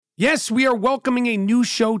Yes, we are welcoming a new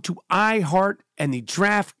show to iHeart and the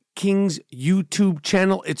DraftKings YouTube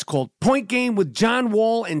channel. It's called Point Game with John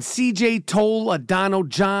Wall and CJ Toledano.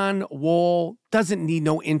 John Wall doesn't need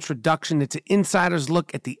no introduction. It's an insider's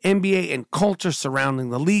look at the NBA and culture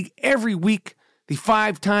surrounding the league. Every week, the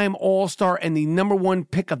five-time All-Star and the number one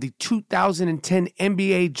pick of the 2010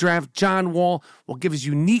 NBA Draft, John Wall, will give his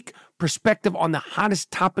unique perspective on the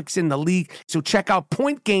hottest topics in the league. So check out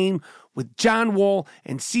Point Game with John Wall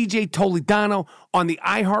and CJ Toledano on the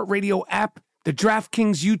iHeartRadio app, the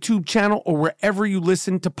DraftKings YouTube channel, or wherever you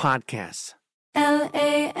listen to podcasts.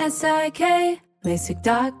 LASIK,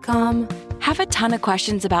 LASIK.com. Have a ton of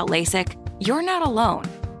questions about LASIK? You're not alone.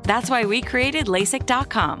 That's why we created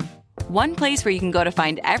LASIK.com. One place where you can go to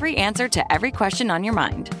find every answer to every question on your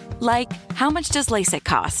mind. Like, how much does LASIK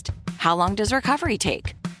cost? How long does recovery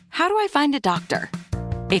take? How do I find a doctor?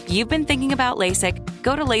 If you've been thinking about LASIK,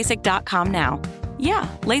 go to LASIK.com now. Yeah,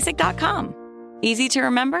 LASIK.com. Easy to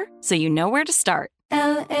remember, so you know where to start.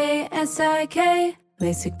 LASIK,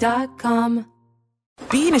 LASIK.com.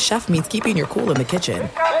 Being a chef means keeping your cool in the kitchen.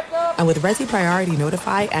 And with Resi Priority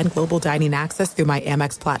Notify and Global Dining Access through my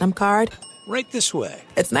Amex Platinum card, right this way.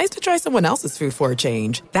 It's nice to try someone else's food for a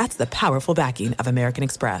change. That's the powerful backing of American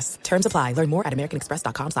Express. Terms apply. Learn more at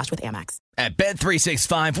americanexpress.com/withAmex. At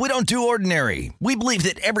Bet365, we don't do ordinary. We believe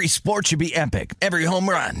that every sport should be epic. Every home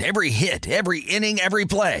run, every hit, every inning, every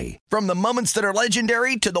play. From the moments that are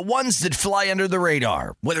legendary to the ones that fly under the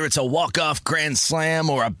radar. Whether it's a walk-off grand slam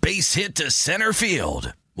or a base hit to center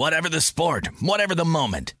field. Whatever the sport, whatever the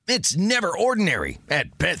moment, it's never ordinary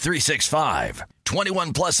at Bet365.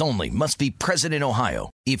 21 plus only. Must be present in Ohio.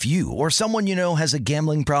 If you or someone you know has a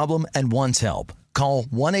gambling problem and wants help, call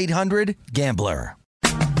 1-800-GAMBLER.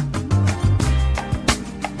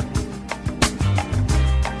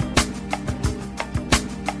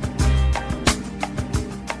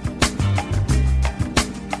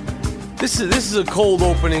 This is a cold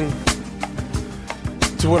opening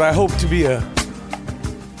to what I hope to be a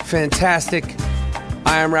fantastic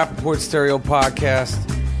I Am Rappaport Stereo podcast.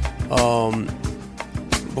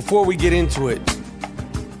 Before we get into it,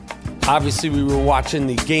 obviously we were watching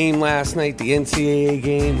the game last night, the NCAA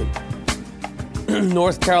game,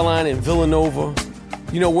 North Carolina and Villanova.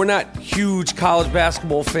 You know, we're not huge college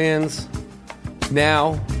basketball fans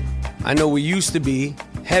now. I know we used to be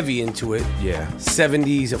heavy into it. Yeah.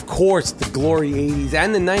 70s, of course, the glory 80s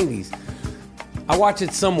and the 90s. I watch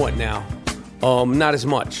it somewhat now. Not as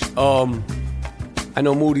much. I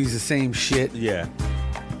know Moody's the same shit. Yeah.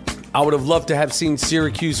 I would have loved to have seen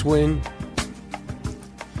Syracuse win,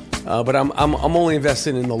 but I'm only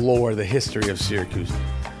invested in the lore, the history of Syracuse.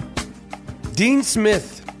 Dean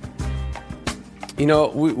Smith. You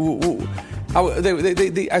know,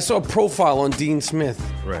 I saw a profile on Dean Smith.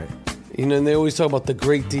 Right. You know, and they always talk about the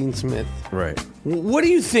great Dean Smith. Right. What do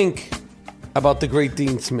you think about the great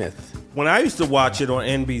Dean Smith? When I used to watch it on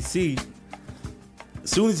NBC, as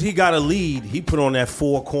soon as he got a lead, he put on that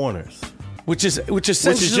four corners. Which is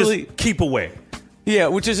essentially just keep away. Yeah,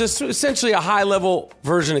 which is essentially a high-level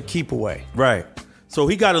version of keep away. Right. So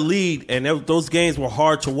he got a lead, and those games were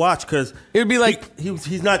hard to watch because it would be like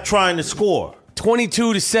he's not trying to score.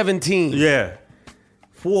 22-17. Yeah.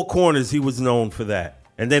 Four corners, he was known for that.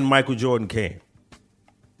 And then Michael Jordan came.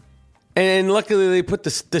 And luckily they put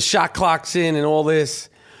the shot clocks in and all this.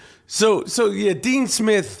 So yeah, Dean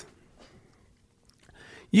Smith,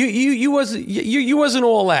 you wasn't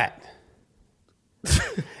all that.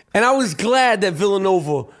 And I was glad that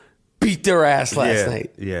Villanova beat their ass last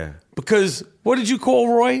night. Yeah. Because what did you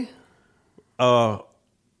call Roy?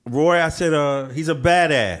 Roy, I said he's a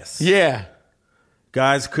badass. Yeah.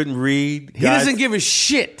 Guys couldn't read. He doesn't give a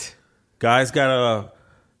shit. Guys got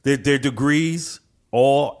their degrees,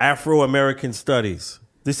 all Afro-American studies.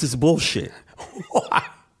 This is bullshit. What?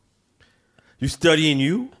 You studying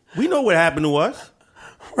you? We know what happened to us.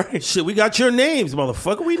 Right. Shit, we got your names,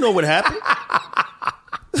 motherfucker. We know what happened.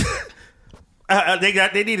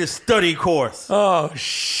 They need a study course. Oh,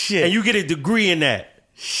 shit. And you get a degree in that.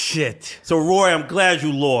 Shit. So, Roy, I'm glad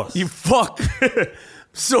you lost. You fuck.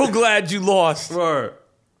 So glad you lost. Right.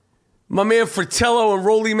 My man Fratello and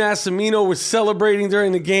Rolly Massimino were celebrating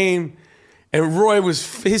during the game, and Roy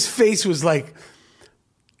his face was like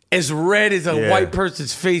as red as a white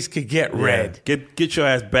person's face could get red. Get your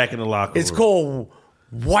ass back in the locker room. It's called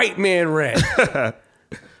white man red.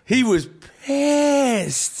 He was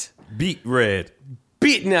pissed. Beat red.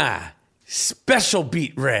 Special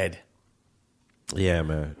beat red. Yeah,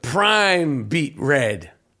 man. Prime beat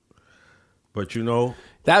red. But you know,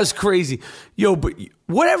 that was crazy. Yo, but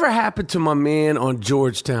whatever happened to my man on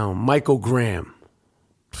Georgetown, Michael Graham?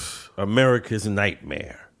 America's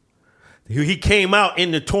nightmare. He came out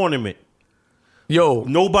in the tournament. Yo,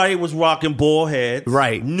 Nobody was rocking ball heads.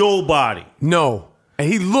 Right. Nobody. no.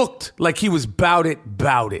 And he looked like he was bout it.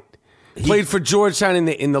 Played for Georgetown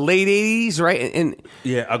in the late 80s, right? And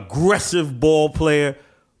Yeah, aggressive ball player,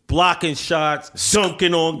 blocking shots,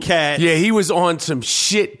 dunking on cats. yeah, he was on some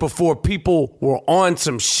shit before people were on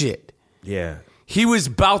some shit. Yeah. He was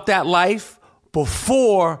about that life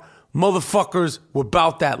before motherfuckers were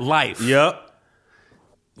about that life. Yep.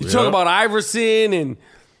 You talk about Iverson and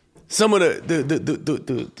some of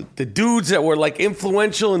the dudes that were like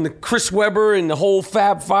influential in the Chris Webber and the whole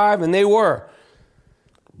Fab Five, and they were.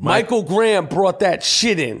 Michael Graham brought that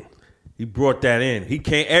shit in. He brought that in. He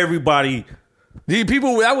can't. Everybody. The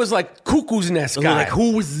people that was like cuckoo's nest guy. Like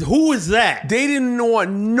who is that? They didn't want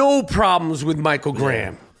no problems with Michael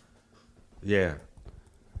Graham. Yeah.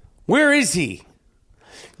 Where is he?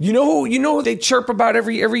 You know who they chirp about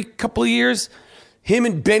every couple of years? Him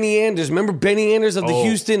and Benny Anders. Remember Benny Anders of the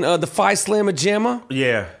Houston, the Phi Slamma Jamma?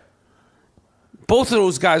 Yeah. Both of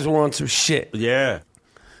those guys were on some shit. Yeah.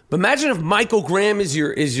 But imagine if Michael Graham is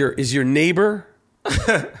your neighbor.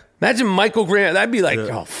 Imagine Michael Graham. That'd be like,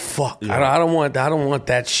 oh fuck! Yeah. I don't want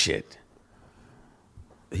that shit.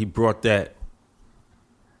 He brought that.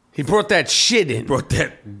 He brought that shit in. Brought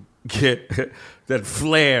that. That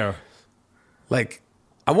flair. Like,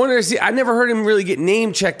 I wonder to see. I never heard him really get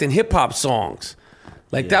name checked in hip hop songs.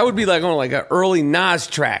 Like that would be like on like an early Nas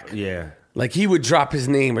track. Yeah. Like he would drop his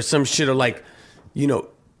name or some shit, or like,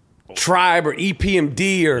 Tribe or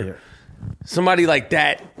EPMD or somebody like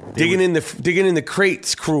that digging in the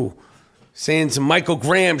crates crew, saying some Michael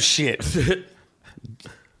Graham shit.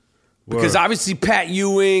 Because obviously Pat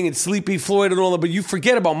Ewing and Sleepy Floyd and all that, but you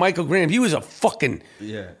forget about Michael Graham. He was a fucking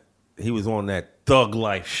He was on that thug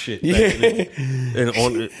life shit. Yeah.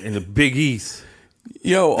 In the Big East.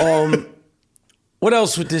 Yo. What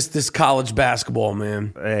else with this college basketball,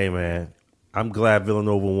 man? Hey man, I'm glad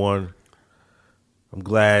Villanova won. I'm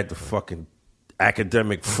glad the fucking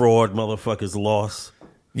academic fraud motherfuckers lost.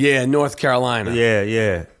 Yeah, North Carolina.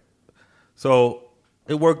 Yeah. So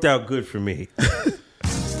it worked out good for me.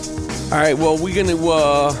 All right, well, we're gonna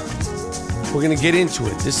get into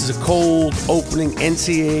it. This is a cold opening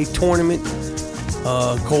NCAA tournament.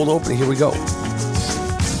 Cold opening. Here we go.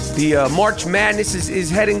 The March Madness is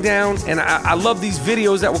heading down, and I love these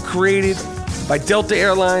videos that were created by Delta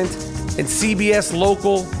Airlines and CBS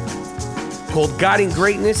Local called Guiding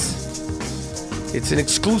Greatness. It's an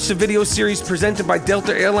exclusive video series presented by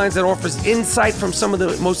Delta Airlines that offers insight from some of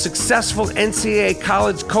the most successful NCAA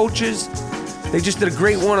college coaches. They just did a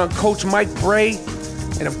great one on Coach Mike Bray.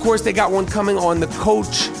 And of course, they got one coming on the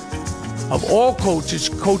coach of all coaches,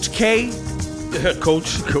 Coach K.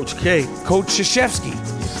 Coach K. Coach Krzyzewski.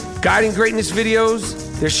 Guiding Greatness videos.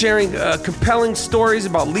 They're sharing compelling stories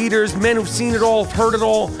about leaders, men who've seen it all, heard it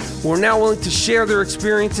all, who are now willing to share their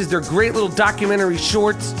experiences. They're great little documentary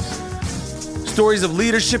shorts. Stories of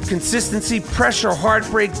leadership, consistency, pressure,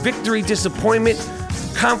 heartbreak, victory, disappointment,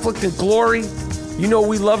 conflict, and glory. You know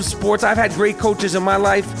we love sports. I've had great coaches in my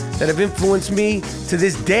life that have influenced me to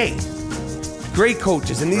this day. Great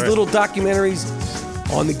coaches. And these little documentaries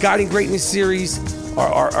on the Guiding Greatness series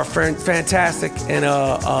are fantastic. And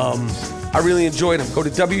I really enjoyed them. Go to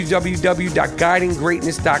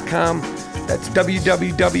www.guidinggreatness.com. That's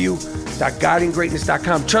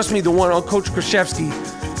www.guidinggreatness.com. Trust me, the one on Coach Krzyzewski,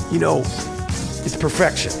 it's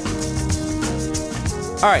perfection.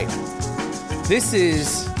 All right. This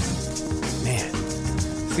is,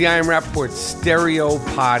 it's the I Am Rappaport Stereo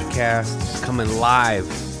Podcast coming live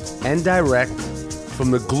and direct from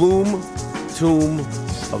the gloom tomb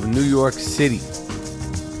of New York City.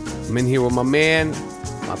 I'm in here with my man,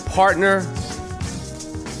 my partner,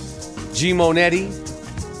 G Monetti.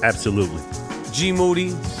 Absolutely. G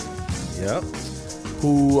Moody. Yep.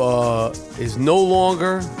 Who is no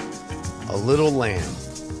longer a little lamb.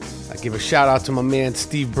 I give a shout out to my man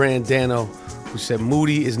Steve Brandano, who said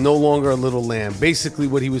Moody is no longer a little lamb. Basically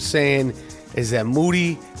what he was saying is that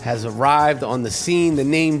Moody has arrived on the scene. The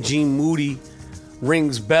name Gene Moody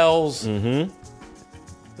rings bells. Mm-hmm.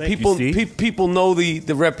 People know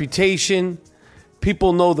the reputation.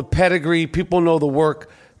 People know the pedigree. People know the work.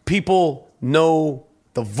 People know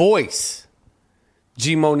the voice.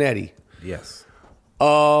 G Monetti. Yes.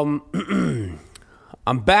 I'm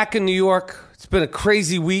back in New York. It's been a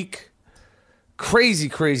crazy week. Crazy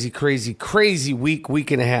week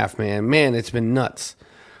and a half, man. Man, it's been nuts.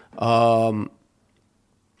 I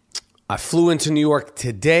flew into New York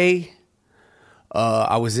today.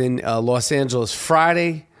 I was in Los Angeles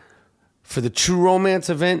Friday for the True Romance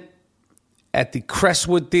event at the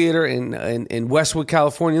Crestwood Theater in Westwood,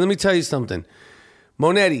 California. Let me tell you something.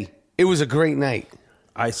 Monetti, It was a great night.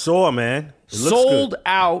 I saw, man. It looks Sold good.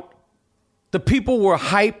 out. The people were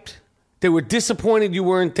hyped. They were disappointed you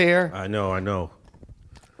weren't there. I know.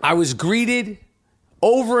 I was greeted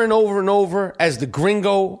over and over and over as the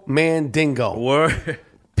Gringo Mandingo. Word.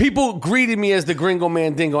 People greeted me as the Gringo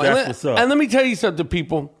Mandingo. That's what's up. And let me tell you something,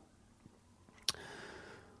 people.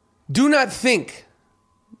 Do not think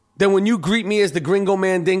that when you greet me as the Gringo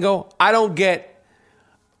Mandingo, I don't get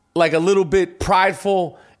like a little bit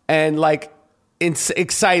prideful and like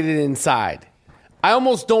excited inside. I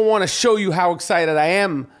almost don't want to show you how excited I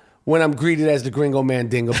am when I'm greeted as the Gringo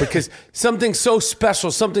Mandingo because something so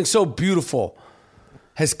special, something so beautiful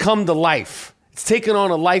has come to life. It's taken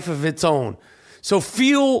on a life of its own. So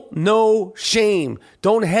feel no shame.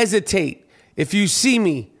 Don't hesitate if you see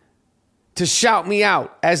me to shout me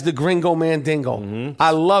out as the Gringo Mandingo. Mm-hmm. I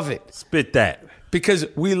love it. Spit that. Because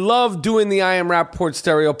we love doing the I Am Rappaport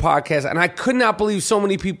Stereo podcast, and I could not believe so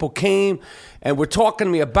many people came and were talking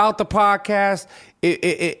to me about the podcast.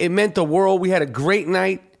 It meant the world. We had a great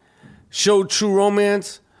night. Showed True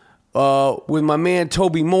Romance with my man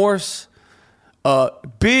Toby Morse.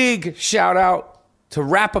 Big shout out to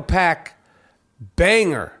Rap-A-Pack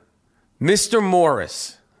banger, Mr.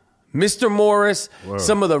 Morris. Mr. Morris, Whoa.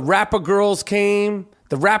 Some of the rapper girls came,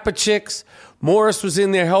 the rapper chicks. Morris was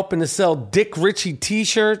in there helping to sell Dick Ritchie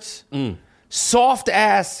t-shirts. Soft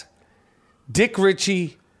ass Dick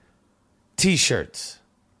Ritchie t-shirts.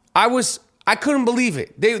 I couldn't believe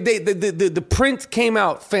it. The print came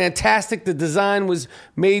out fantastic. The design was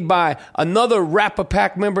made by another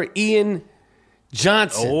Rap-A-Pack member, Ian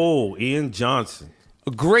Johnson. Oh, Ian Johnson.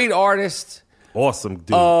 A great artist. Awesome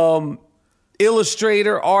dude.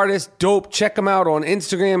 Illustrator, artist, dope. Check him out on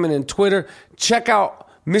Instagram and on Twitter. Check out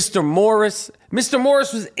Mr. Morris. Mr.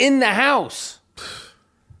 Morris was in the house.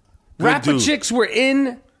 Rapper chicks were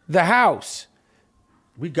in the house.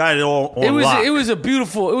 We got it all on lock. It was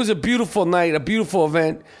a beautiful night, a beautiful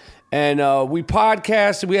event. And we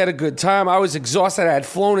podcasted. We had a good time. I was exhausted. I had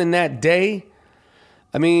flown in that day.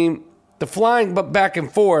 I mean, the flying back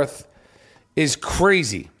and forth is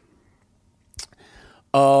crazy.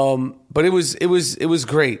 But it was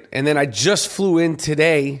great. And then I just flew in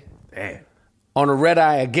today on a red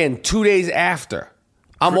eye again 2 days after.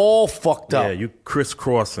 I'm all fucked up. Yeah, you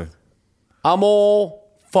crisscrossing. I'm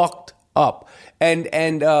all fucked up. And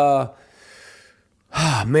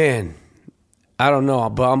man, I don't know,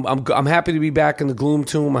 but I'm happy to be back in the Gloom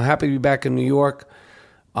Tomb. I'm happy to be back in New York.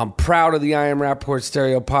 I'm proud of the I Am Rappaport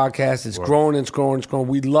Stereo podcast. It's growing.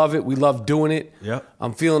 We love it. We love doing it. Yep.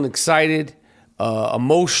 I'm feeling excited,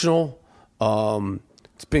 emotional.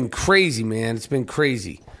 It's been crazy, man. It's been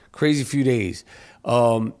crazy few days.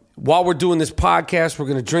 While we're doing this podcast, we're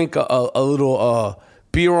gonna drink a little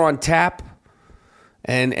beer on tap,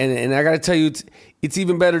 and I gotta tell you, it's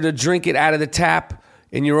even better to drink it out of the tap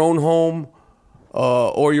in your own home,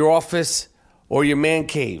 or your office, or your man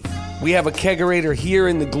cave. We have a kegerator here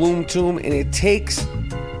in the Gloom Tomb, and it takes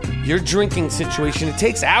your drinking situation. It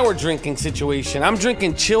takes our drinking situation. I'm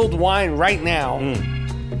drinking chilled wine right now.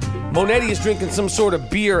 Monetti is drinking some sort of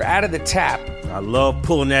beer out of the tap. I love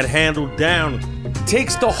pulling that handle down.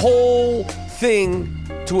 Takes the whole thing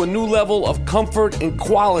to a new level of comfort and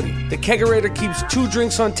quality. The kegerator keeps 2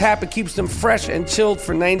 drinks on tap. It keeps them fresh and chilled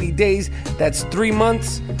for 90 days. That's 3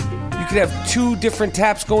 months. You could have 2 different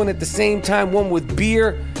taps going at the same time, one with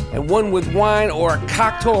beer and one with wine, or a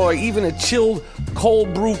cocktail, or even a chilled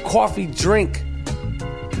cold brew coffee drink.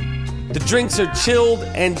 The drinks are chilled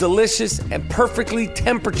and delicious and perfectly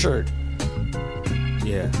temperatured.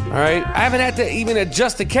 Yeah. All right? I haven't had to even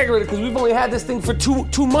adjust the kegerator because we've only had this thing for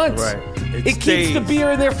two months. Right. It keeps the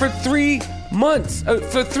beer in there for 3 months.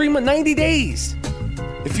 90 days.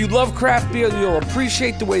 If you love craft beer, you'll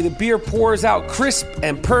appreciate the way the beer pours out crisp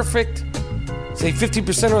and perfect. Save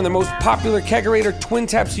 50% on the most popular kegerator twin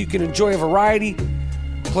taps so you can enjoy a variety.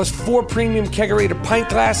 Plus 4 premium kegerator pint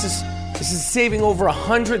glasses. This is saving over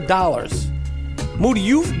 $100. Moody,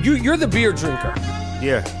 you're the beer drinker.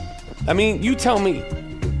 Yeah. I mean, you tell me.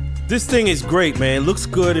 This thing is great, man. Looks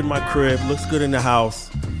good in my crib. Looks good in the house.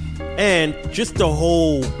 And just the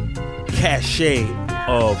whole cachet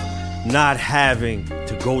of not having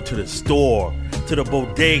to go to the store, to the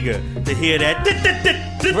bodega, to hear that.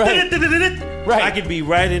 Right. I could be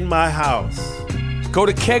right in my house. Go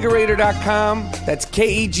to kegerator.com. That's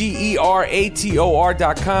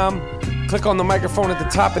KEGERATOR.com. Click on the microphone at the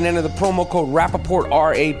top and enter the promo code Rappaport,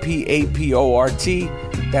 RAPAPORT.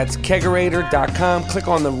 That's kegerator.com. Click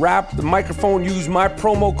on the microphone. Use my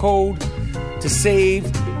promo code to save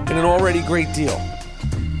in an already great deal.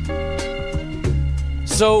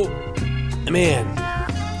 So, man,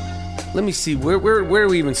 let me see. Where do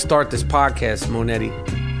we even start this podcast, Monetti?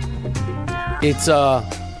 It's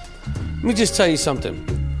let me just tell you something.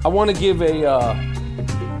 I want to give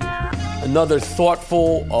another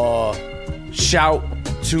thoughtful shout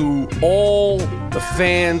to all the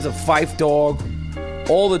fans of Phife Dawg,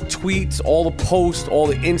 all the tweets, all the posts, all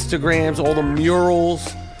the Instagrams, all the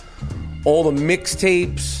murals, all the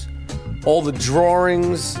mixtapes, all the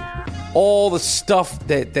drawings, all the stuff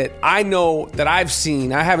that I know that I've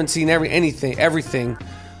seen. I haven't seen everything.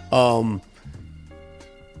 I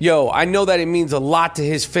know that it means a lot to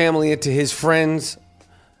his family and to his friends.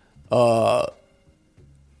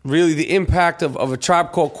 Really the impact of A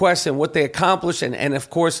Tribe Called Quest and what they accomplished, and of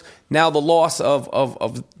course now the loss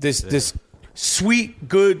of this sweet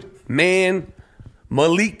good man,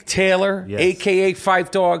 Malik Taylor, aka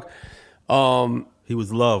Phife Dawg. He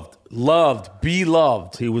was loved.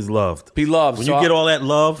 Beloved. He was loved. Beloved. When you get all that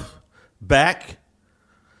love back,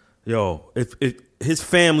 his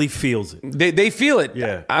family feels it. They feel it.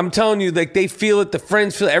 Yeah. I'm telling you, like they feel it. The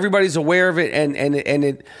friends feel it. Everybody's aware of it, and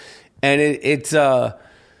it's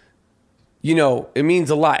it means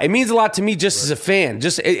a lot. It means a lot to me just as a fan.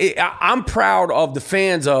 I'm proud of the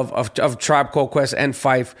fans of Tribe Called Quest and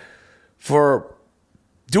Phife for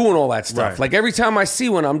doing all that stuff. Right. Like every time I see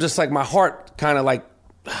one, I'm just like my heart kind of like,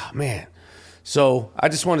 oh, man. So I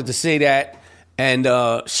just wanted to say that. And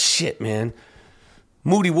shit, man,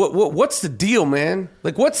 Moody, what's the deal, man?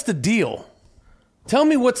 Like, what's the deal? Tell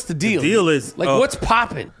me what's the deal. The deal is like what's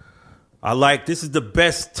popping? This is the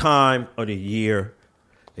best time of the year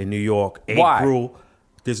in New York. Why? April.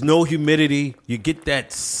 There's no humidity. You get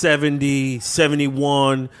that 70,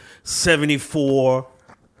 71, 74.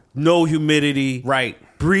 No humidity. Right.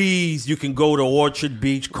 Breeze. You can go to Orchard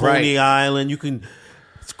Beach, Coney Island.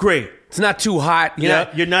 It's great. It's not too hot.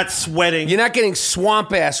 You're not sweating. You're not getting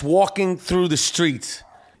swamp ass walking through the streets.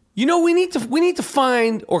 We need to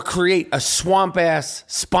find or create a swamp ass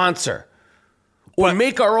sponsor. Or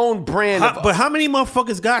make our own brand. But how many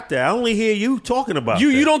motherfuckers got that? I only hear you talking about that.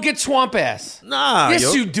 You don't get swamp ass. Nah.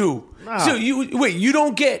 Yes, you do. Nah. So you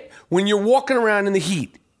don't get when you're walking around in the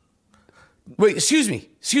heat. Wait, excuse me.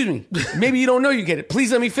 Maybe you don't know you get it.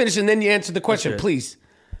 Please let me finish and then you answer the question, please.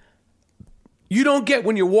 You don't get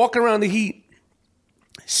when you're walking around the heat,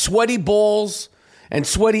 sweaty balls and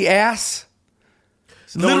sweaty ass.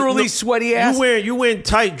 Literally sweaty ass. You wearing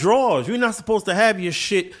tight drawers. You're not supposed to have your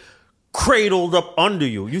shit cradled up under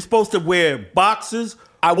you. You're supposed to wear boxers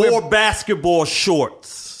or basketball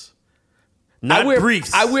shorts. Not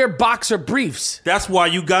briefs. I wear boxer briefs. That's why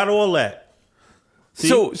you got all that. See?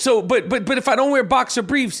 But if I don't wear boxer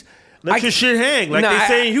briefs, let your shit hang. Like they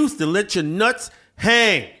say in Houston, let your nuts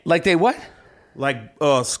hang. Like they what? Like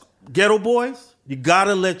Ghetto Boys, you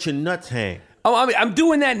gotta let your nuts hang. Oh, I mean, I'm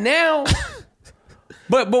doing that now.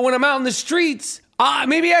 but when I'm out in the streets,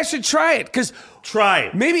 maybe I should try it Try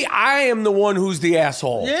it. Maybe I am the one who's the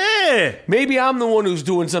asshole. Yeah. Maybe I'm the one who's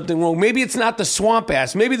doing something wrong. Maybe it's not the swamp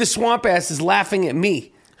ass. Maybe the swamp ass is laughing at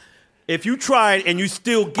me. If you try it and you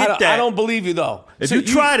still get that. I don't believe you, though. If you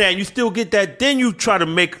try that and you still get that, then you try to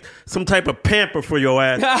make some type of pamper for your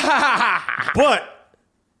ass. But,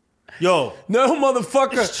 no,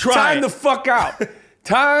 motherfucker. Try Time it. the fuck out.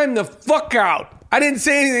 Time the fuck out. I didn't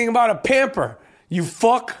say anything about a pamper, you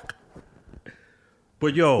fuck.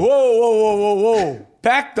 But, Whoa.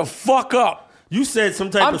 Back the fuck up. You said some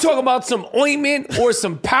type I'm talking about some ointment or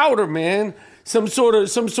some powder, man. Some sort of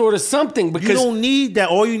something. Because you don't need that.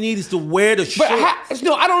 All you need is to wear the shorts.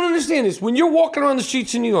 No, I don't understand this. When you're walking around the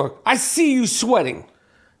streets in New York, I see you sweating.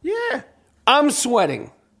 Yeah. I'm sweating.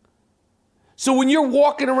 So when you're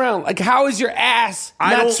walking around, like, how is your ass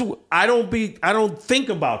I don't think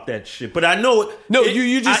about that shit. But I know No,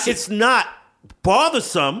 you just it's not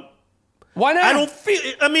bothersome. Why not? I don't feel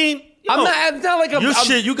I mean, it's not like your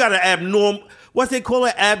shit, you got an what they call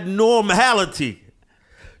it, abnormality.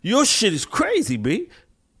 Your shit is crazy, B.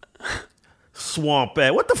 Swamp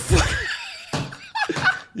ass. What the fuck?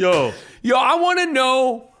 Yo, I want to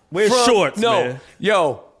know. Wear shorts, man.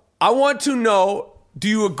 Yo, I want to know, do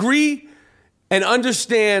you agree and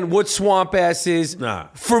understand what swamp ass is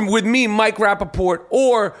with me, Mike Rappaport,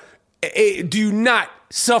 or do you not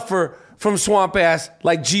suffer from swamp ass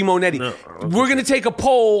like G Monetti? No, we're going to take a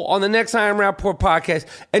poll on the next I Am Rappaport podcast,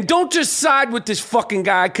 and don't just side with this fucking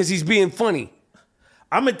guy because he's being funny.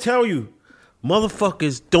 I'm going to tell you,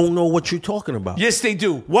 motherfuckers don't know what you're talking about. Yes, they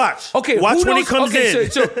do. Watch. Okay, watch when he comes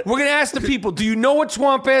in. So we're going to ask the people, do you know what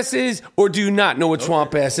swamp ass is or do you not know what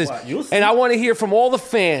swamp ass is? And I want to hear from all the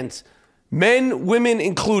fans, men, women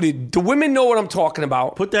included. The women know what I'm talking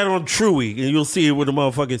about. Put that on Truey and you'll see it with the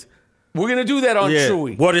motherfuckers. We're gonna do that on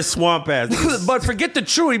Chewy. What is swamp ass? But forget the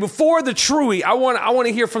Chewy. Before the Chewy, I want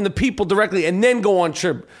to hear from the people directly, and then go on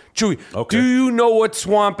Chewy. Okay. Do you know what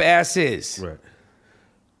swamp ass is? Right.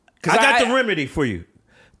 I got the remedy for you.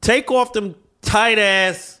 Take off them tight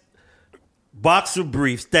ass boxer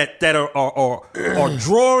briefs that are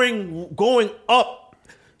drawing, going up,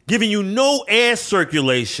 giving you no air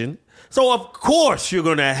circulation. So of course you're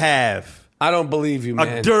gonna have. I don't believe you,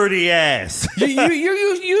 man. A dirty ass.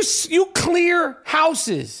 you clear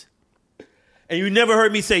houses. And you never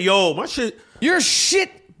heard me say, yo, my shit. You're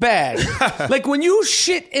shit bag. Like when you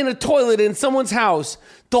shit in a toilet in someone's house,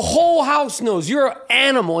 the whole house knows you're an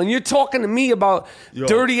animal, and you're talking to me about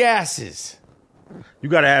dirty asses. You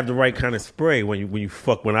gotta have the right kind of spray when you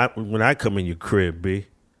fuck when I come in your crib, B.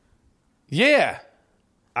 Yeah.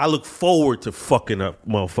 I look forward to fucking up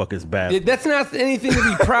motherfuckers' bad. That's not anything to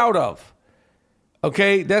be proud of.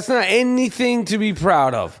 Okay? That's not anything to be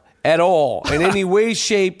proud of at all, in any way,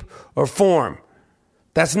 shape, or form.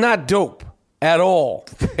 That's not dope at all,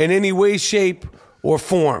 in any way, shape, or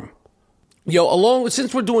form. Yo,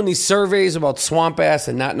 since we're doing these surveys about swamp ass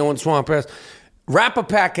and not knowing swamp ass,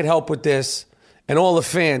 Rap-A-Pack could help with this, and all the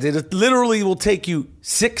fans. It literally will take you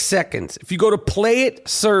 6 seconds. If you go to Play It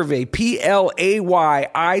Survey,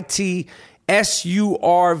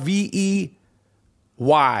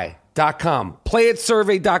 PlayItSurvey.com,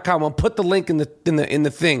 PlayItSurvey.com. I'll put the link in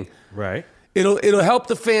the thing. Right. It'll help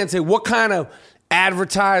the fans say what kind of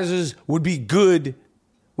advertisers would be good,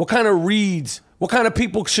 what kind of reads, what kind of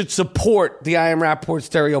people should support the I Am Rapaport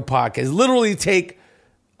Stereo podcast. Literally take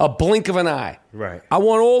a blink of an eye. Right. I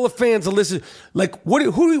want all the fans to listen. Like, what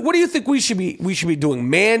do you think we should be doing?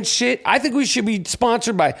 Man shit? I think we should be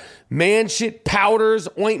sponsored by Man Shit, powders,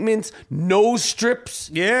 ointments, nose strips.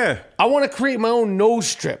 Yeah. I want to create my own nose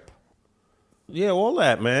strip. Yeah, all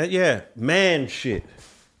that, man. Yeah. Man shit.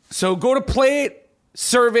 So go to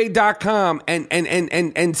playitsurvey.com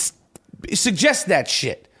and suggest that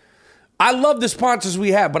shit. I love the sponsors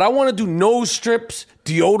we have, but I want to do nose strips,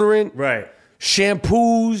 deodorant. Right.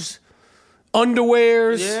 Shampoos,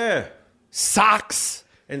 underwears, yeah, socks.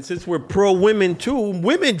 And since we're pro women too,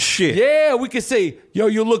 women shit. Yeah, we could say, yo,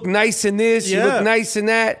 you look nice in this, you look nice in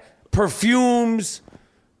that. Perfumes,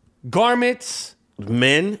 garments.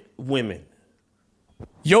 Men, women.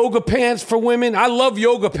 Yoga pants for women. I love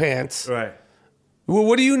yoga pants. Right. Well,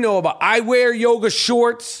 what do you know about? I wear yoga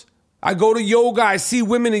shorts. I go to yoga. I see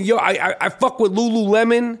women in yoga. I fuck with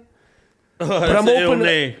Lululemon. But I'm open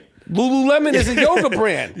to... Lululemon is a yoga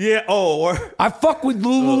brand. Yeah. I fuck with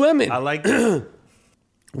Lululemon. I like that.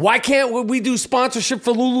 Why can't we do sponsorship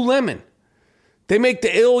for Lululemon? They make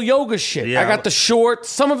the ill yoga shit. Yeah. I got the shorts.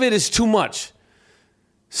 Some of it is too much.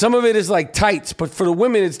 Some of it is like tights, but for the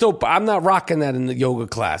women, it's dope. I'm not rocking that in the yoga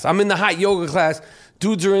class. I'm in the hot yoga class.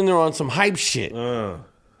 Dudes are in there on some hype shit.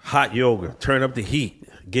 Hot yoga. Turn up the heat.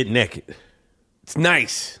 Get naked. It's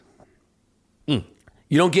nice. You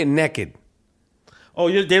don't get naked. Oh,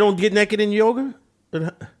 they don't get naked in yoga?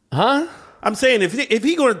 Huh? I'm saying if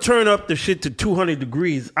he going to turn up the shit to 200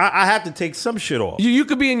 degrees, I have to take some shit off. You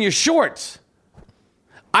could be in your shorts.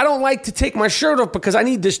 I don't like to take my shirt off because I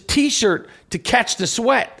need this T-shirt to catch the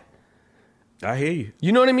sweat. I hear you.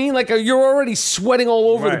 You know what I mean? Like you're already sweating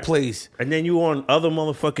all over the place. And then you on other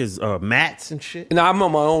motherfuckers' mats and shit? No, I'm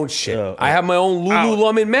on my own shit. I have my own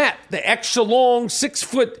Lululemon mat, the extra long 6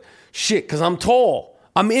 foot shit because I'm tall.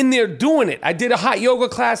 I'm in there doing it. I did a hot yoga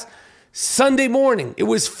class Sunday morning. It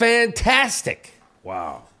was fantastic.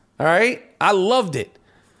 Wow. All right? I loved it.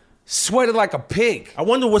 Sweated like a pig. I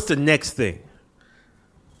wonder what's the next thing.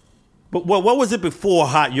 But what was it before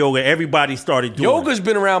hot yoga? Everybody started doing Yoga's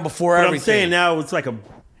been around before everything. I'm saying now it's like a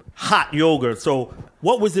hot yoga. So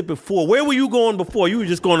what was it before? Where were you going before? You were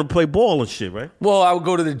just going to play ball and shit, right? Well, I would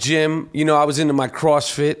go to the gym. You know, I was into my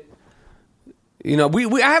CrossFit. You know,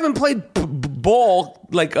 I haven't played ball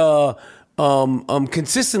like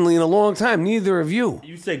consistently in a long time. Neither of you.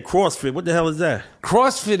 You say CrossFit. What the hell is that?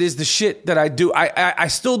 CrossFit is the shit that I do. I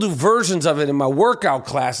still do versions of it in my workout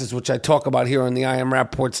classes, which I talk about here on the I Am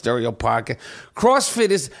Rapaport Stereo podcast. CrossFit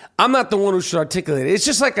is, I'm not the one who should articulate it. It's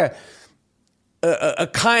just like a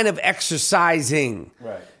kind of exercising.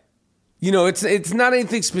 Right. You know, it's not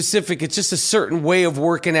anything specific. It's just a certain way of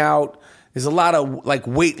working out. There's a lot of like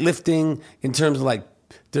weightlifting in terms of like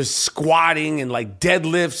there's squatting and like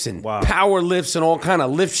deadlifts and power lifts and all kind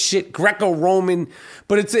of lift shit, Greco-Roman,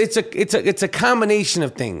 but it's a combination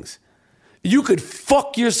of things. You could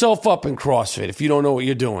fuck yourself up in CrossFit if you don't know what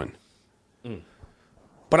you're doing.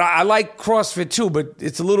 But I like CrossFit too, but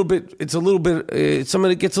it's a little bit, some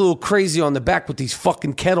of it gets a little crazy on the back with these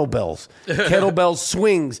fucking kettlebells. Kettlebell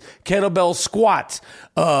swings, kettlebell squats,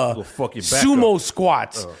 sumo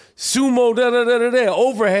squats, sumo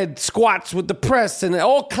overhead squats with the press and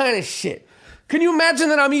all kind of shit. Can you imagine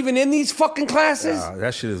that I'm even in these fucking classes? Yeah,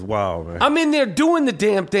 that shit is wild, man. I'm in there doing the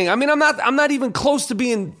damn thing. I mean, I'm not even close to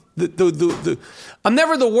being the I'm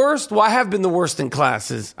never the worst. Well, I have been the worst in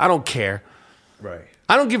classes. I don't care. Right.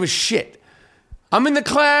 I don't give a shit. I'm in the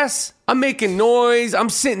class. I'm making noise. I'm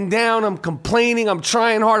sitting down. I'm complaining. I'm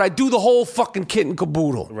trying hard. I do the whole fucking kit and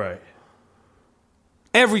caboodle. Right.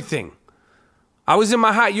 Everything. I was in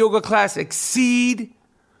my hot yoga class, Exceed,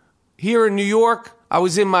 here in New York. I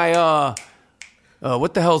was in my,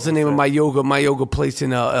 what the hell's the name of my yoga place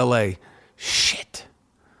in L.A.? Shit.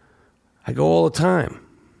 I go all the time.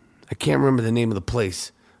 I can't remember the name of the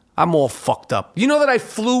place. I'm all fucked up. You know that I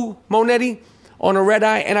flew, Monetti, on a red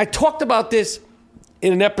eye? And I talked about this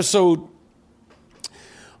in an episode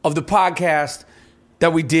of the podcast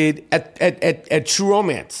that we did at True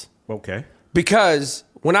Romance. Okay. Because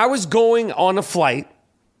when I was going on a flight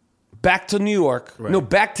back to New York,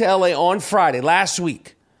 back to LA on Friday, last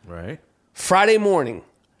week. Right. Friday morning,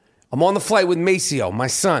 I'm on the flight with Maceo, my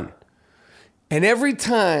son. And every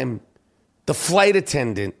time the flight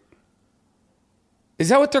attendant, is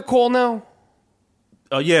that what they're called now?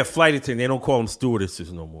 Oh, yeah, flight attendant. They don't call them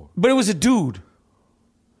stewardesses no more. But it was a dude.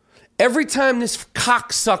 Every time this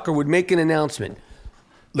cocksucker would make an announcement,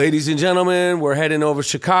 ladies and gentlemen, we're heading over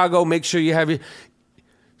Chicago. Make sure you have your...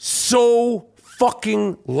 So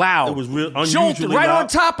fucking loud. It was real unusually jolted right loud. on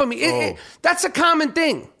top of me. That's a common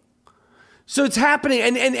thing. So it's happening,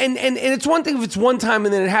 and it's one thing if it's one time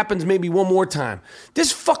and then it happens maybe one more time.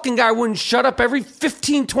 This fucking guy wouldn't shut up. Every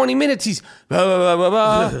 15, 20 minutes, he's blah, blah, blah,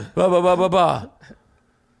 blah, blah, blah, blah, blah, blah.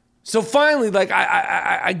 So finally, like,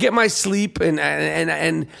 I get my sleep, and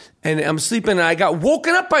I'm sleeping, and I got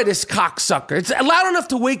woken up by this cocksucker. It's loud enough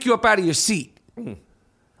to wake you up out of your seat.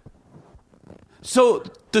 So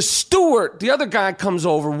the steward, the other guy, comes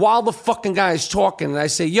over while the fucking guy is talking, and I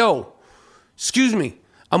say, yo, excuse me.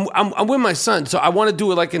 I'm with my son, so I want to do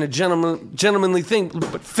it like in a gentlemanly thing,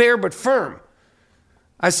 but fair but firm.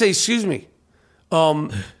 I say, excuse me,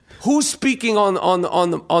 who's speaking on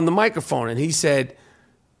the microphone? And he said,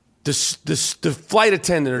 the flight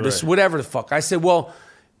attendant or this whatever the fuck. I said, well,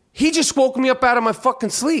 he just woke me up out of my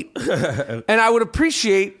fucking sleep, and I would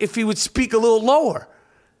appreciate if he would speak a little lower.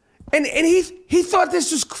 And he thought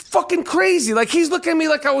this was fucking crazy. Like he's looking at me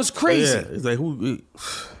like I was crazy. Yeah, it's like who.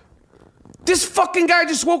 This fucking guy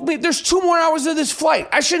just woke me. There's 2 more hours of this flight.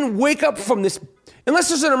 I shouldn't wake up from this unless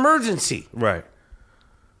there's an emergency. Right.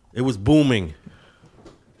 It was booming.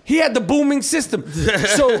 He had the booming system.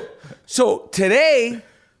 So today,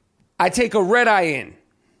 I take a red eye in.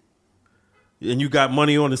 And you got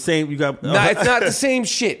money on the same. You got. No, it's not the same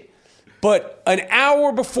shit. But an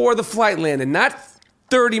hour before the flight landed, not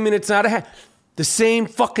 30 minutes, not a half. The same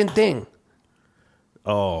fucking thing.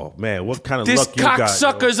 Oh, man, what kind of this luck you got? This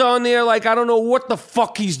cocksucker's on there like I don't know what the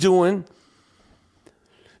fuck he's doing.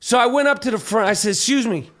 So I went up to the front. I said, excuse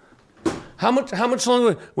me, how much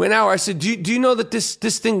longer? An hour. I said, do you know that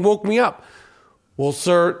this thing woke me up? Well,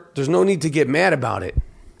 sir, there's no need to get mad about it.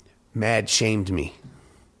 Mad shamed me.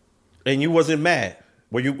 And you wasn't mad?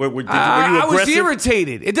 Were you aggressive? I was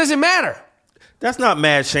irritated. It doesn't matter. That's not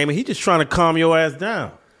mad shaming. He's just trying to calm your ass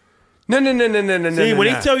down. No. See,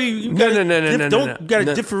 when they tell you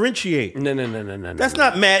gotta differentiate. No. That's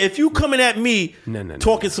not mad. If you coming at me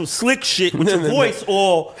talking some slick shit with your voice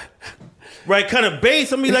all right, kind of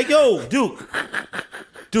bass, I'm be like, yo, Duke,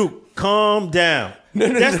 calm down.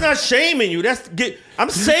 That's not shaming you. I'm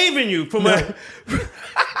saving you from that's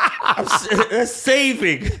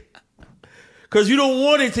saving. Because you don't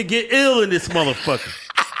want it to get ill in this motherfucker.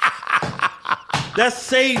 That's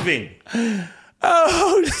saving.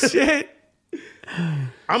 Oh, shit.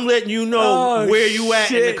 I'm letting you know where you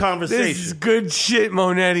at in the conversation. This is good shit,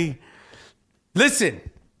 Monetti. Listen.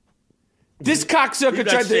 This cocksucker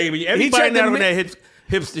tried to... Everybody not on that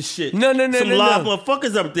hipster shit. No. Some live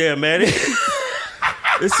motherfuckers up there, man.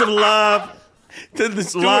 It's some live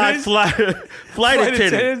flight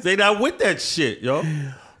attendants. They not with that shit, yo.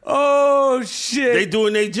 Oh, shit. They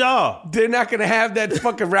doing their job. They're not going to have that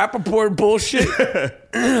fucking Rappaport bullshit.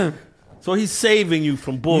 So he's saving you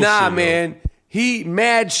from bullshit. Nah, man. He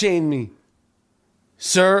mad shamed me.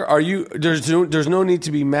 Sir, there's no need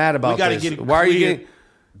to be mad about this. We got to get a Why are you getting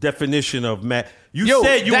definition of mad? You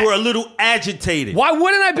said you were a little agitated. Why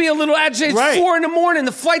wouldn't I be a little agitated? Right. It's 4 a.m.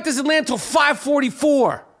 The flight doesn't land till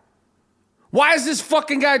 5:44. Why is this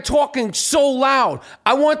fucking guy talking so loud?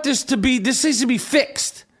 I want this needs to be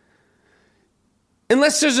fixed.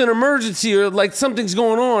 Unless there's an emergency or like something's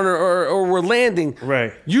going on or we're landing.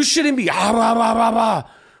 Right. You shouldn't be, blah, blah, blah, blah.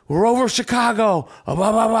 We're over Chicago, blah,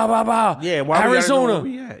 blah, blah, blah, blah. Yeah, why Arizona.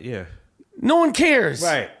 We gotta know where we at? Yeah. No one cares.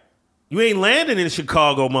 Right. You ain't landing in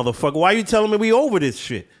Chicago, motherfucker. Why you telling me we over this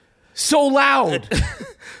shit? So loud.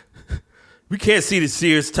 We can't see the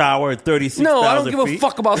Sears Tower at 36,000 No, I don't give feet. a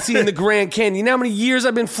fuck about seeing the Grand Canyon. You know how many years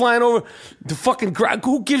I've been flying over the fucking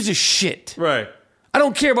who gives a shit? Right. I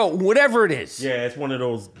don't care about whatever it is. Yeah, it's one of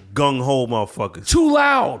those gung-ho motherfuckers. Too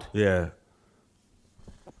loud. Yeah.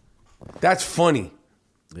 That's funny.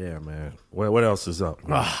 Yeah, man. What else is up?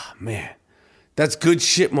 Ah, man. That's good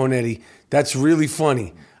shit, Monetti. That's really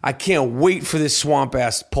funny. I can't wait for this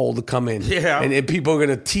swamp-ass poll to come in. Yeah. And people are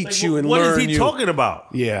going to teach you and what learn is he you. talking about?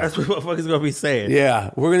 Yeah. That's what motherfuckers going to be saying.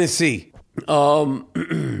 Yeah, we're going to see.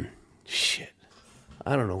 Shit.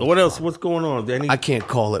 I don't know. What else? What's going on, Danny? I can't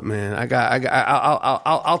call it, man.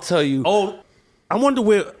 I'll tell you. Oh, I wonder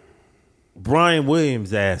where Brian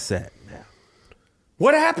Williams' ass at now.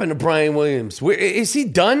 What happened to Brian Williams? Is he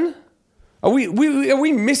done? Are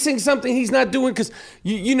we missing something he's not doing? Because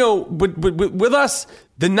you know, but with us,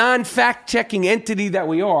 the non-fact checking entity that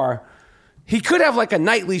we are, he could have like a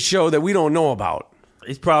nightly show that we don't know about.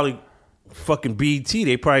 He's probably fucking BET.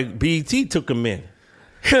 BET took him in.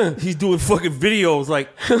 He's doing fucking videos like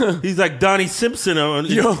he's like Donnie Simpson.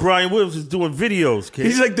 Yo. Brian Williams is doing videos, kid.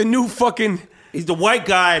 He's like the new fucking. He's the white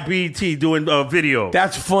guy at BET doing videos.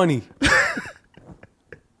 That's funny.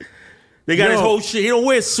 They got Yo. his whole shit. He don't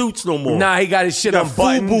wear suits no more. Nah, he got his shit got on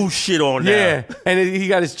button. FUBU shit on now. Yeah, and he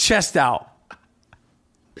got his chest out.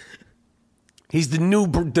 He's the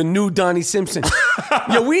new Donnie Simpson.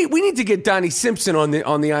 Yo, we need to get Donnie Simpson on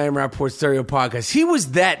the I Am Rapport Stereo podcast. He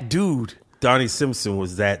was that dude. Donnie Simpson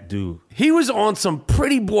was that dude. He was on some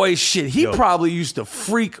pretty boy shit. He probably used to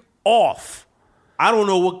freak off. I don't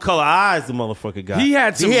know what color eyes the motherfucker got. He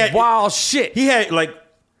had some wild shit. He had like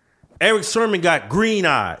Eric Sermon got green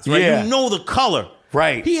eyes, right? Yeah. You know the color.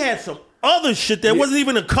 Right. He had some other shit that wasn't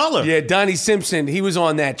even a color. Yeah, Donnie Simpson, he was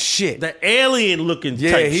on that shit. The alien looking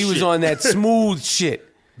Yeah, type he was shit. on that smooth shit.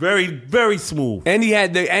 Very, very smooth. And he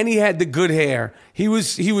had the good hair. He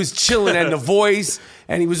was chilling and the voice,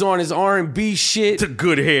 and he was on his R&B shit. The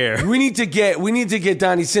good hair. We need to get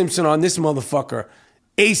Donnie Simpson on this motherfucker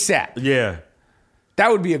ASAP. Yeah. That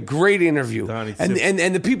would be a great interview. Donnie and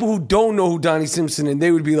Simpson. the people who don't know who Donnie Simpson is, they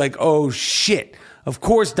would be like, oh shit. Of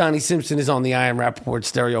course Donnie Simpson is on the I Am Rapport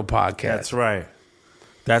Stereo podcast. That's right.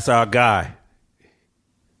 That's our guy.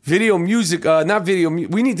 Video music, not video.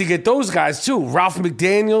 We need to get those guys too. Ralph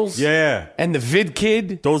McDaniels. Yeah. And the Vid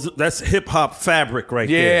Kid. That's hip hop fabric right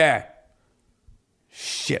there. Yeah.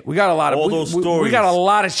 Shit, we got a lot of those we stories. got a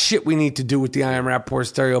lot of shit we need to do with the I Am Rapport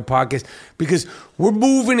Stereo podcast because we're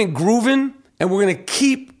moving and grooving, and we're gonna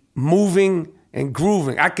keep moving and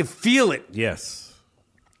grooving. I can feel it. Yes.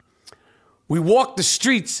 We walk the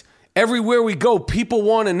streets everywhere we go. People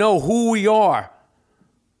want to know who we are,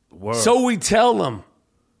 Word. so we tell them.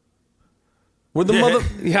 We're the mother.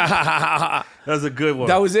 Yeah, That's a good one.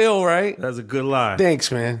 that was ill, right? That's a good line. Thanks,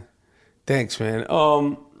 man.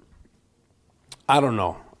 I don't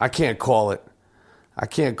know. I can't call it.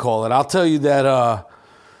 I'll tell you that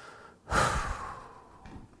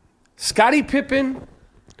Scottie Pippen,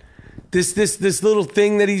 this little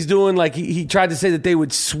thing that he's doing, like he tried to say that they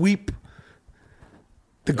would sweep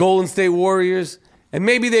the Golden State Warriors, and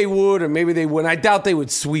maybe they would or maybe they wouldn't. I doubt they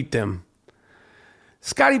would sweep them.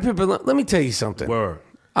 Scottie Pippen, let me tell you something. Word.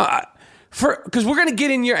 Because we're going to get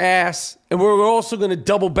in your ass, and we're also going to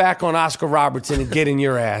double back on Oscar Robertson and get in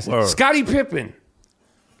your ass. Scottie Pippen,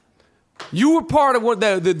 you were part of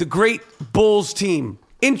the great Bulls team,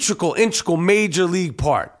 integral major league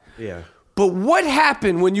part. Yeah. But what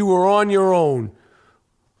happened when you were on your own,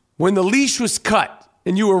 when the leash was cut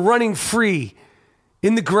and you were running free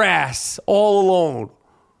in the grass all alone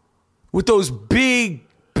with those big,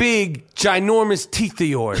 ginormous teeth of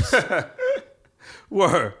yours?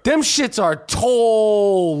 Word. Them shits are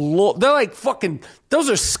tall. They're like fucking, those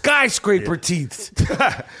are skyscraper teeth.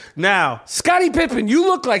 Now, Scottie Pippen, you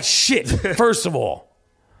look like shit, first of all.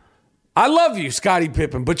 I love you, Scottie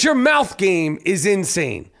Pippen, but your mouth game is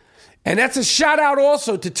insane. And that's a shout out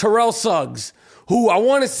also to Terrell Suggs, who I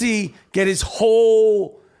want to see get his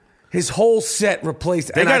whole set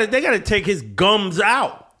replaced. they gotta take his gums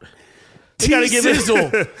out. They gotta give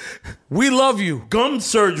T-Sizzle, we love you. gum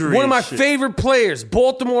surgery. One of my and shit. favorite players,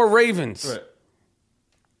 Baltimore Ravens. Right.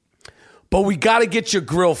 But we got to get your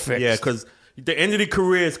grill fixed. Yeah, because the end of the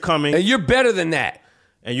career is coming. And you're better than that.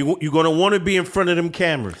 And you're going to want to be in front of them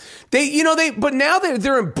cameras. But now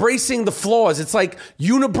they're embracing the flaws. It's like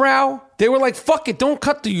unibrow. They were like, fuck it, don't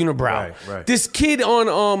cut the unibrow. Right. This kid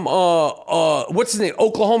on what's his name?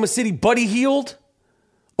 Oklahoma City, Buddy Hield,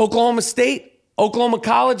 Oklahoma State, Oklahoma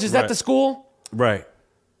College. Is that the school? Right.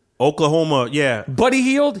 Oklahoma, yeah. Buddy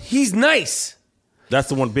Hield, he's nice. That's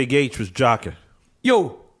the one Big H was jocking.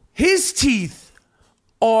 Yo, his teeth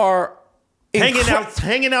are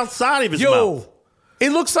hanging outside of his mouth.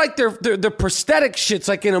 It looks like they're prosthetic shits,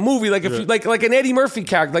 like in a movie, like if you, like an Eddie Murphy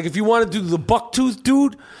character, like if you want to do the bucktooth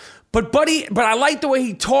dude. But I like the way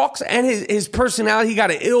he talks and his personality. He got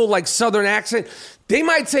an ill like Southern accent. They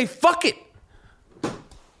might say, "Fuck it,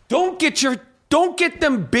 don't get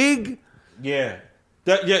them big." Yeah,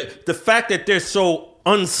 the fact that they're so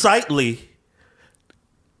unsightly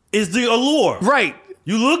is the allure. Right,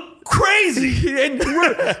 you look crazy, and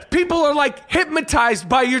people are like hypnotized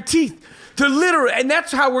by your teeth. They're literally, and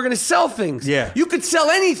that's how we're going to sell things. Yeah. You could sell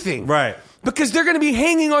anything. Right. Because they're going to be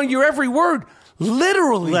hanging on your every word.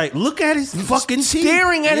 Literally. Like, look at his fucking teeth.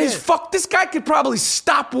 Staring at his this guy could probably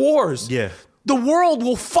stop wars. Yeah. The world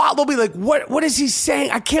will follow. They'll be like, what is he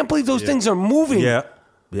saying? I can't believe those things are moving. Yeah.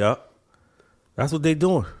 Yeah. That's what they're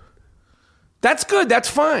doing. That's good. That's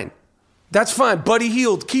fine. That's fine. Buddy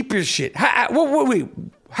Hield, keep your shit. Wait.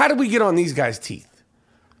 How did we get on these guys' teeth?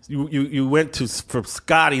 You went from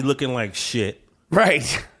Scotty looking like shit.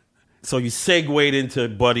 Right. So you segued into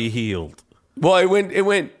Buddy Hield. Well, it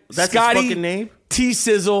went That's Scotty, his fucking name?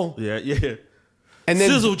 T-Sizzle. Yeah. And then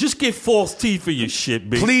Sizzle, just get false teeth for your shit,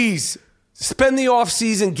 bitch. Please spend the off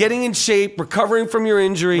season getting in shape, recovering from your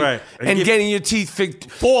injury, right. and getting your teeth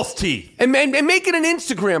fixed. False teeth. And make it an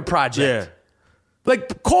Instagram project. Yeah.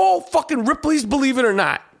 Like, call fucking Ripley's Believe It or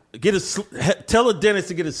Not. Tell a dentist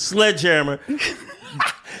to get a sledgehammer.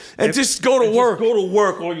 and just go to work. Just go to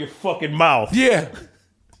work on your fucking mouth. Yeah.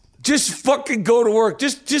 Just fucking go to work.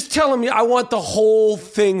 Just tell him I want the whole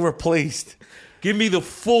thing replaced. Give me the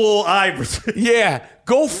full Iverson. Yeah.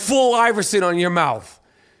 Go full Iverson on your mouth.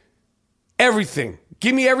 Everything.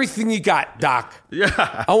 Give me everything you got, Doc.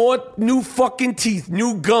 Yeah. I want new fucking teeth,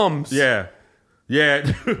 new gums. Yeah.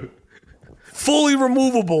 Fully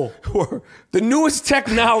removable. The newest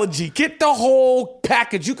technology. Get the whole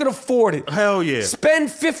package. You can afford it. Hell yeah. Spend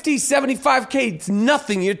 $50, $75K. It's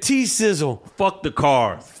nothing. Your T-Sizzle. Fuck the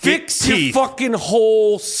car. Fix your fucking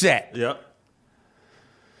whole set. Yep.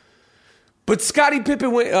 But Scottie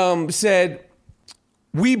Pippen said,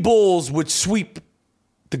 we Bulls would sweep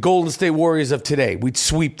the Golden State Warriors of today. We'd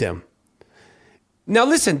sweep them. Now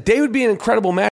listen, they would be an incredible match.